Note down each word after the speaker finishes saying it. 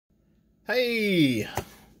Hey,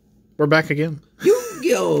 we're back again.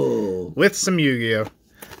 Yu-Gi-Oh! With some Yu-Gi-Oh!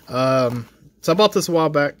 So I bought this a while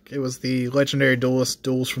back. It was the Legendary Duelist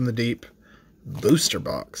Duels from the Deep booster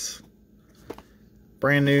box.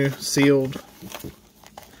 Brand new, sealed,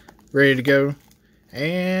 ready to go.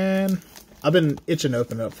 And I've been itching to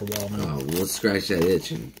open it up for a while now. Oh, let's scratch that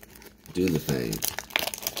itch and do the thing.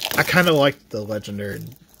 I kind of like the Legendary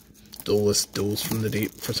Duelist Duels from the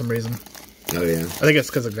Deep for some reason. Oh, yeah? I think it's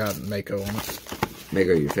because it got Mako on it.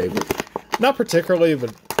 Mako your favorite? Not particularly,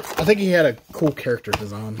 but I think he had a cool character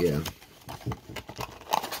design. Yeah.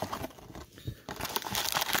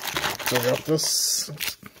 So we got this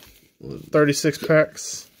 36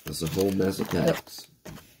 packs. That's a whole mess of packs.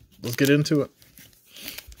 Yep. Let's get into it.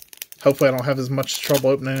 Hopefully I don't have as much trouble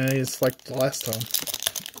opening these like the last time.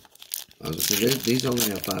 I was gonna say, these only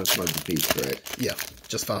have 5 cards apiece, correct? Yeah,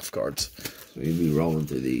 just 5 cards. So you'll be rolling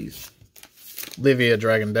through these. Livia,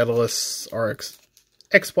 Dragon Daedalus, RX,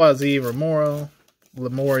 XYZ, Remora,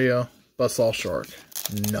 Lemuria, Buzzsaw Shark.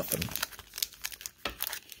 Nothing.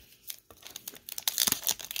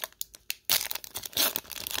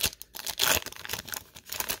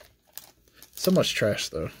 So much trash,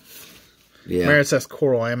 though. Yeah. Maritz's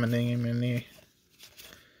Coral Anemone.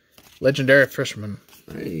 Legendary Fisherman.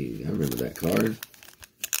 Hey, I remember that card.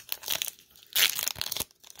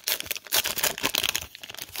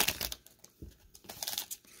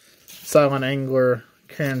 Silent Angler,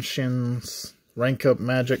 Kanshin's, Rank Up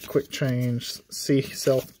Magic, Quick Change, Sea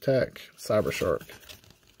Self Attack, Cyber Shark.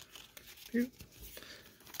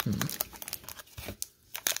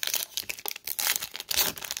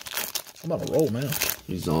 I'm on a roll now.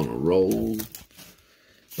 He's on a roll.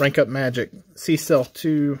 Rank Up Magic, Sea Self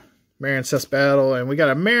 2, Marincess Battle, and we got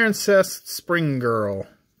a Marincess Spring Girl.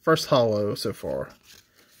 First holo so far.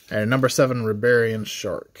 And a number 7 Rebarian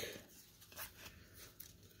Shark.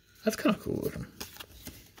 That's kind of cool looking.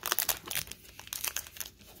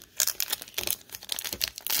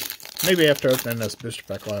 Maybe after opening this booster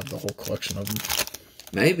pack, I'll have the whole collection of them.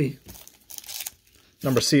 Maybe.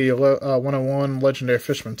 Number C, 101, Legendary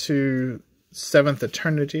Fisherman 2, 7th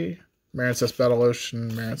Eternity, Marincess Battle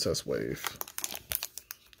Ocean, Marincess Wave.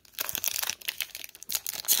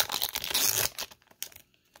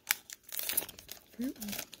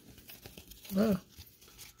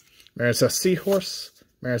 Marincess Seahorse,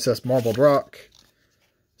 Marincess Marbled Rock,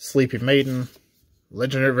 Sleepy Maiden,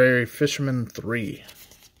 Legendary Fisherman 3.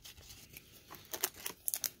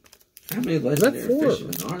 How many legendary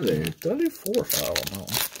fishermen are there? Did I do 4 or 5 on that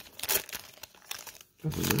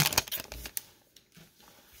one?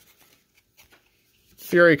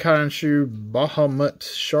 Fury Kainshu Bahamut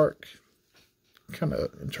Shark. Kind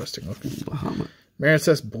of interesting looking. Bahamut.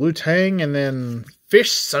 Marincess Blue Tang, and then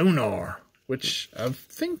Fish Sonar, which I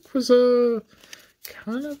think was a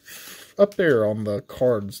kind of up there on the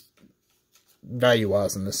cards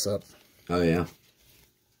value-wise in this set. Oh, yeah.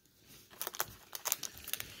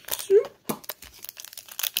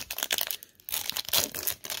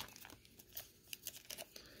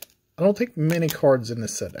 I don't think many cards in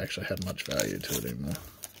this set actually had much value to it anymore.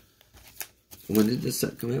 When did this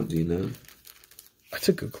set come out? Do you know? That's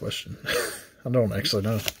a good question. I don't actually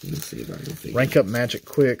know. Let's see if I can figure. Rank Up Magic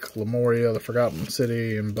Quick, Lemuria, The Forgotten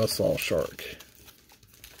City, and Buzzsaw Shark.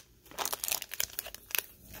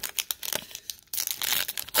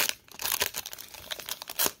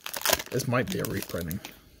 This might be a reprinting.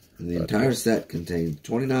 And the entire set contains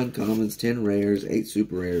 29 commons, 10 rares, 8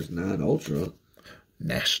 super rares, 9 ultra.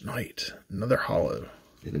 Nash Knight, another holo.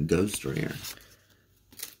 And a ghost rare.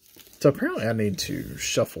 So apparently I need to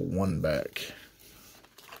shuffle one back.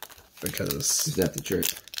 Because... Is that the trick?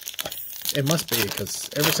 It must be, because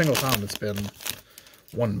every single time it's been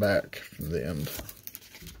one back from the end.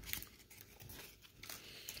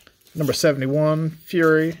 Number 71,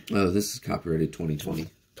 Fury. Oh, this is copyrighted 2020.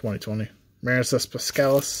 2020. Marincess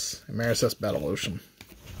Pascalis and Marincess Battle Ocean.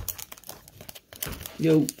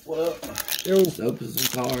 Yo, what up? Yo. Let's open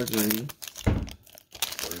some cards, man.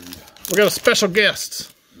 We got a special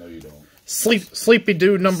guest. No, you don't. Sleepy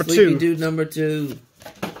Dude number 2. Sleepy Dude number 2.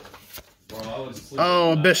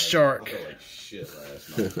 Oh, Abyss Shark. I felt like shit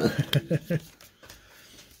last night.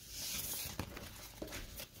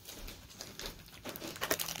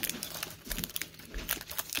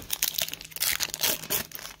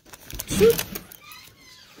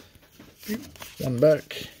 One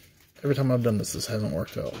back. Every time I've done this, this hasn't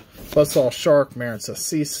worked out. Buzzsaw Shark, Marincess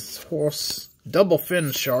Seahorse, Double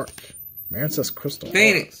Fin Shark, Marincess Crystal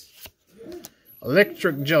Phoenix.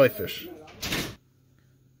 Electric Jellyfish.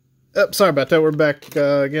 Oh, sorry about that. We're back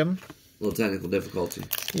again. A little technical difficulty.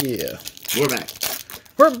 Yeah. We're back.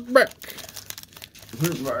 We're back.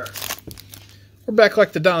 We're back. We're back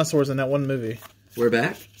like the dinosaurs in that one movie. We're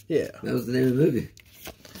back? Yeah. That was the name of the movie.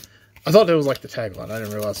 I thought that was like the tagline. I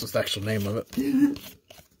didn't realize it was the actual name of it.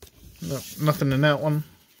 No, nothing in that one.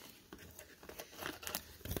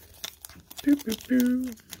 Boo, boo, boo.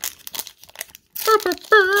 Boo, boo,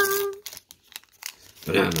 boo.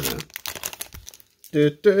 Banana. Do,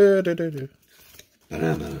 do, do, do, do.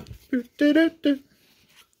 Banana. Do, do, do, do.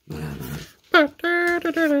 Banana.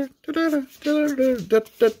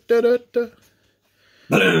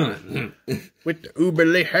 With the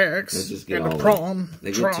uberly hacks Let's just get and the all prawn.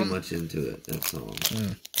 They get too much into it, that song.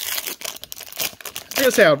 I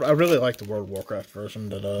gotta say, I really like the World of Warcraft version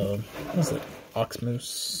that, what was it? Oxmoose?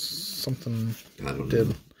 Something I don't did.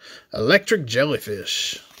 know. Electric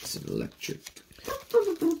Jellyfish. It's an electric.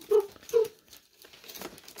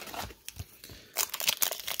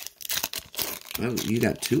 Oh, you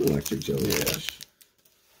got 2 electric jellyfish.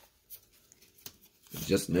 I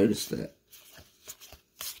just noticed that.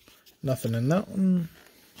 Nothing in that one.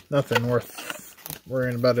 Nothing worth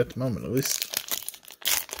worrying about at the moment, at least.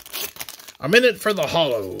 I'm in it for the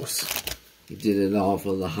hollows. You did it all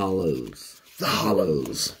for the hollows. The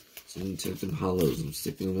hollows. So you took them hollows and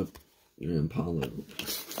sticking them up your Impala.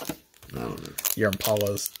 I don't know. Your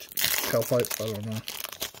Impala's tailpipe? I don't know.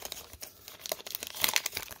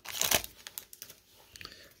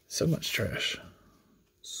 So much trash.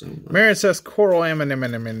 So much. Marion says Coral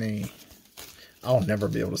Anemone. I'll never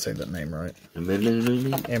be able to say that name right.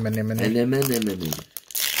 Anemone.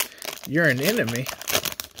 You're an enemy.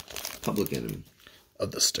 Public enemy.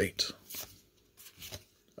 Of the state.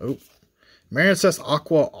 Oh. Marion says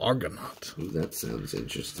Aqua Argonaut. Ooh, that sounds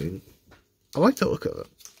interesting. I like the look of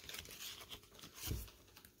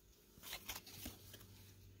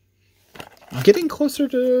it. Getting closer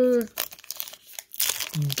to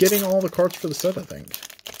getting all the cards for the set, I think.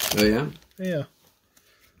 Oh, yeah? Yeah.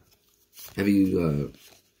 Have you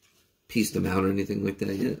pieced them out or anything like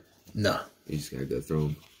that yet? No. You just gotta go through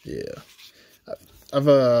them. Yeah. I've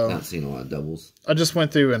Not seen a lot of doubles. I just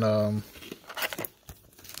went through and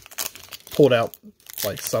pulled out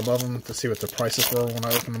like some of them to see what the prices were when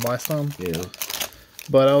I opened them last time. Yeah.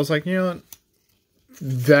 But I was like, you know what?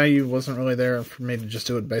 Value wasn't really there for me to just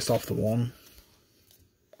do it based off the one.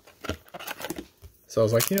 So I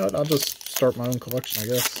was like, you know what? I'll just start my own collection, I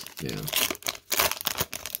guess. Yeah.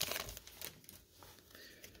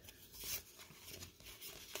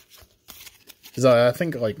 Because I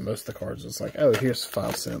think like most of the cards, it's like, oh, here's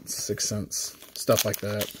 5 cents, 6 cents, stuff like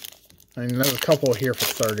that. I mean, there's a couple here for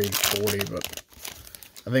 30, 40, but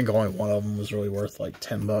I think only one of them was really worth like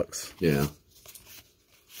 $10. Yeah.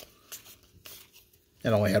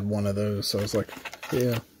 And I only had one of those, so I was like,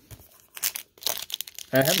 yeah.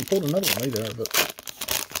 I haven't pulled another one either, but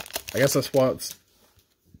I guess that's why it's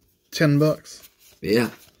 $10. Yeah.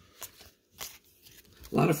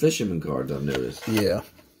 A lot of fisherman cards, I've noticed. Yeah.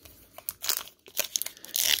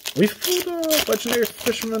 We've pulled Legendary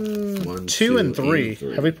Fisherman 1, 2 and 3.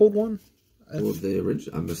 3. Have we pulled one? Well, the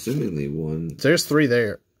original, I'm assuming the one. There's 3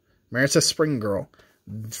 there. Merit says Spring Girl.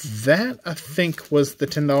 That, I think, was the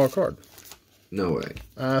 $10 card. No way.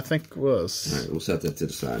 I think it was. Alright, we'll set that to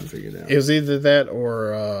the side and figure it out. It was either that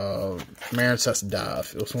or Merit says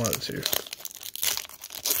Dive. It was one of the two.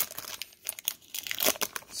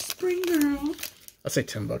 Spring Girl. I'd say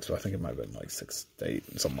 $10, but I think it might have been like 6 to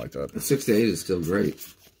 8, something like that. 6 to 8 is still great.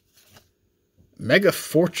 Mega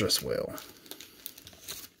Fortress Whale.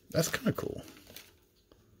 That's kind of cool.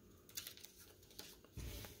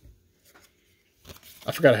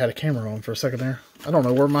 I forgot I had a camera on for a second there. I don't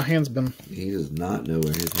know where my hand's been. He does not know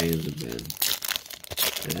where his hands have been.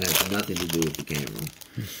 That has nothing to do with the camera.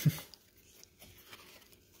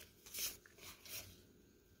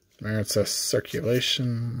 Merit says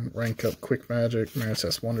Circulation, Rank Up Quick Magic. Merit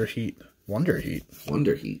says Wonder Heat. Wonder Heat?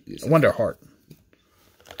 Wonder Heat. Wonder Heart.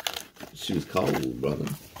 She was cold, brother.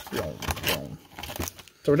 Wrong.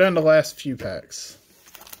 So we're down to the last few packs.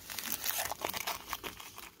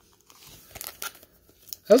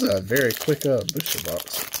 That was a very quick booster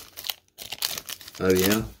box. Oh,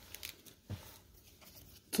 yeah?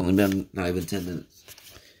 It's only been not even 10 minutes.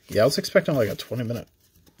 Yeah, I was expecting like a 20-minute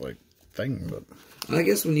like thing, but I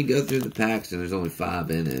guess when you go through the packs and there's only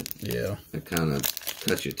 5 in it, yeah. that kind of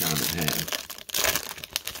cuts your time in half.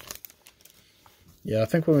 Yeah, I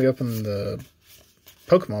think when we open the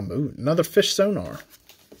Pokemon, ooh, another fish sonar.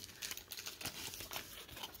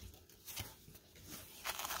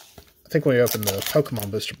 I think when we opened the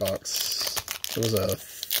Pokemon booster box, it was a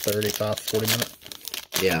 35, 40 minute.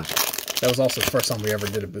 Yeah. That was also the first time we ever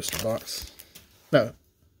did a booster box. No,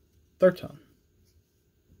 third time.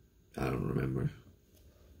 I don't remember.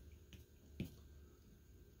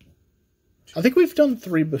 I think we've done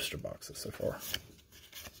 3 booster boxes so far.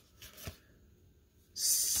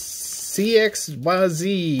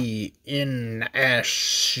 CXYZ in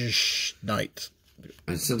Ash Knight.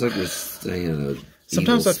 It sounds like we're saying a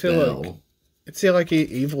Sometimes evil I feel spell. like it's either like an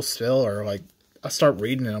evil spell or like I start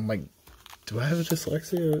reading it. I'm like, do I have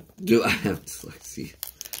dyslexia? Do I have dyslexia?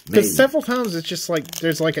 Because several times it's just like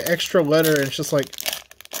there's like an extra letter and it's just like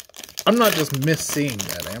I'm not just misseeing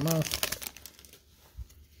that, am I?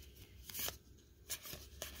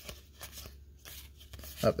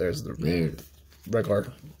 Oh, there's the There.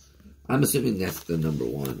 regular. I'm assuming that's the number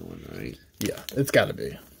 1 one, right? Yeah, it's got to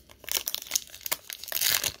be.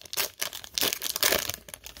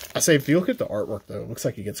 I say, if you look at the artwork, though, it looks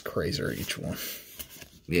like it gets crazier each one.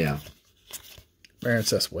 Yeah.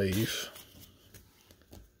 Marincess Wave.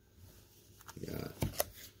 Yeah.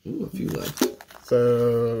 Ooh, a few left.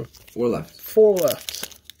 So, 4 left. 4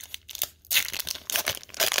 left.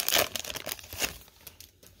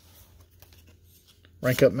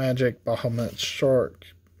 Rank Up Magic, Bahamut Shark,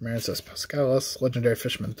 Marincess Pascalis, Legendary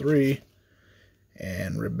Fisherman 3,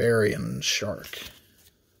 and Ribarian Shark.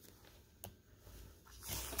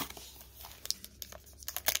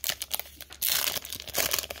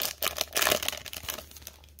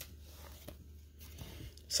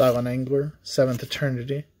 Silent Angler, 7th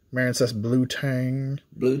Eternity, Marincess Blue Tang,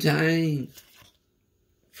 Blue Tang.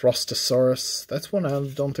 Frostosaurus. That's one I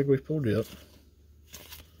don't think we've pulled yet.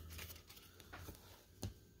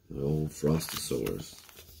 Old Frostosaurus.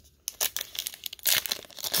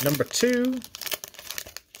 Number 2.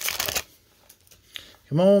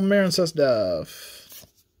 Come on, Marincess Dive.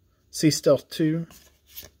 Sea Stealth 2.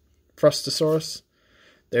 Frostosaurus.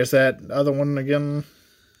 There's that other one again.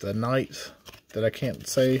 The Knight that I can't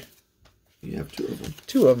say. You have 2 of them.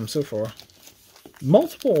 2 of them so far.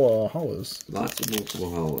 Multiple hollows. Lots of multiple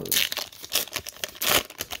hollows.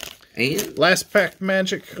 And Last pack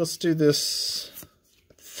magic. Let's do this.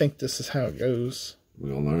 I think this is how it goes. we're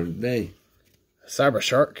going to learn today. Cyber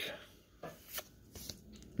Shark.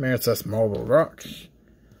 Marincess Marble Rock.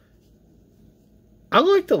 I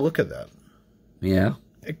like the look of that. Yeah.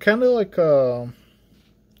 It kind of like a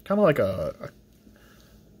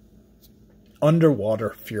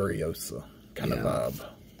underwater Furiosa kind of vibe.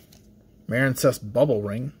 Marincess Bubble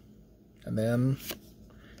Ring, and then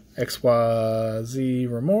XYZ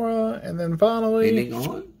Remora, and then finally Ending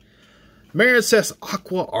on? Marincess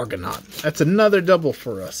Aqua Argonaut. That's another double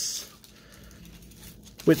for us.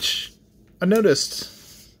 Which I noticed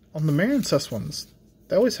on the Marincess ones,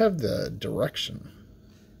 they always have the direction.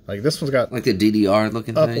 Like this one's got Like the DDR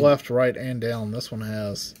looking up, thing? left, right, and down. This one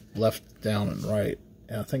has left, down, and right.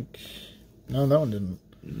 And I think no, that one didn't.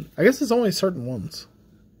 I guess it's only certain ones.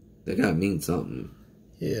 They gotta mean something.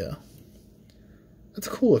 Yeah, that's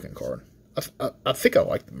a cool looking card. I think I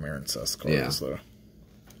like the Marincess cards though.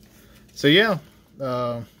 So yeah,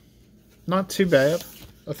 not too bad.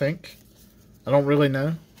 I think. I don't really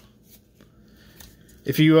know.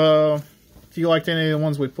 If you liked any of the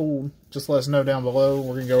ones we pulled, just let us know down below.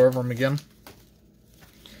 We're gonna go over them again.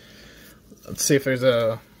 Let's see if there's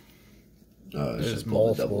there's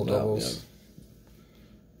multiple doubles.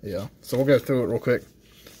 Yeah, so we'll go through it real quick.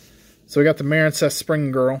 So we got the Marincess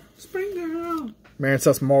Spring Girl. Spring Girl.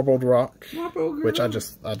 Marincess Marbled Rock. Marble Girl. Which I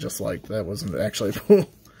just liked. That wasn't actually cool.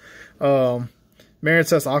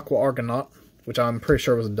 Marincess Aqua Argonaut, which I'm pretty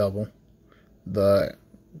sure was a double. That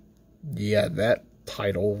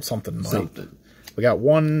title, something. We got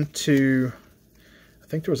 1, 2, I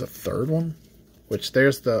think there was a third one, which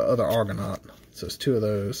there's the other Argonaut. So it's 2 of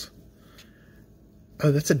those.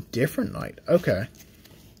 Oh, that's a different knight. Okay.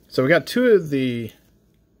 So we got 2 of the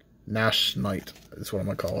Nash Knight, is what I'm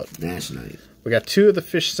going to call it. Nash Knight. We got 2 of the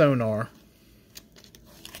Fish Sonar.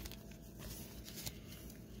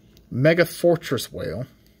 Mega Fortress Whale,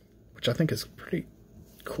 which I think is pretty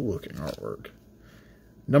cool looking artwork.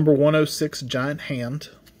 Number 106 Giant Hand.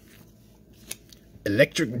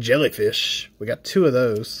 Electric Jellyfish. We got 2 of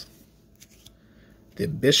those. The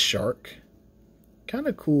Abyss Shark. Kind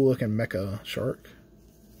of cool looking mecha shark.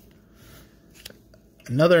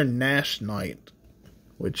 Another Nash Knight,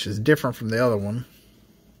 which is different from the other one.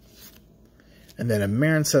 And then a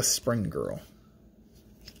Marincess Spring Girl.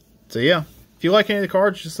 So yeah, if you like any of the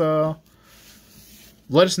cards, just let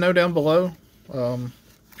us know down below.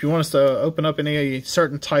 If you want us to open up any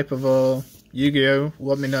certain type of Yu-Gi-Oh,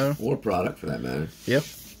 let me know. Or product, for that matter. Yep.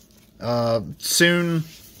 Soon,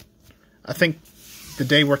 I think the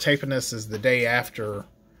day we're taping this is the day after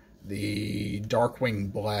the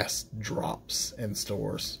Darkwing Blast drops in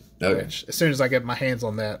stores. Okay. Which, as soon as I get my hands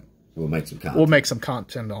on that, We'll make some content. we'll make some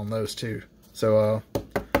content on those too. So,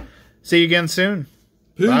 see you again soon.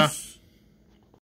 Peace. Bye.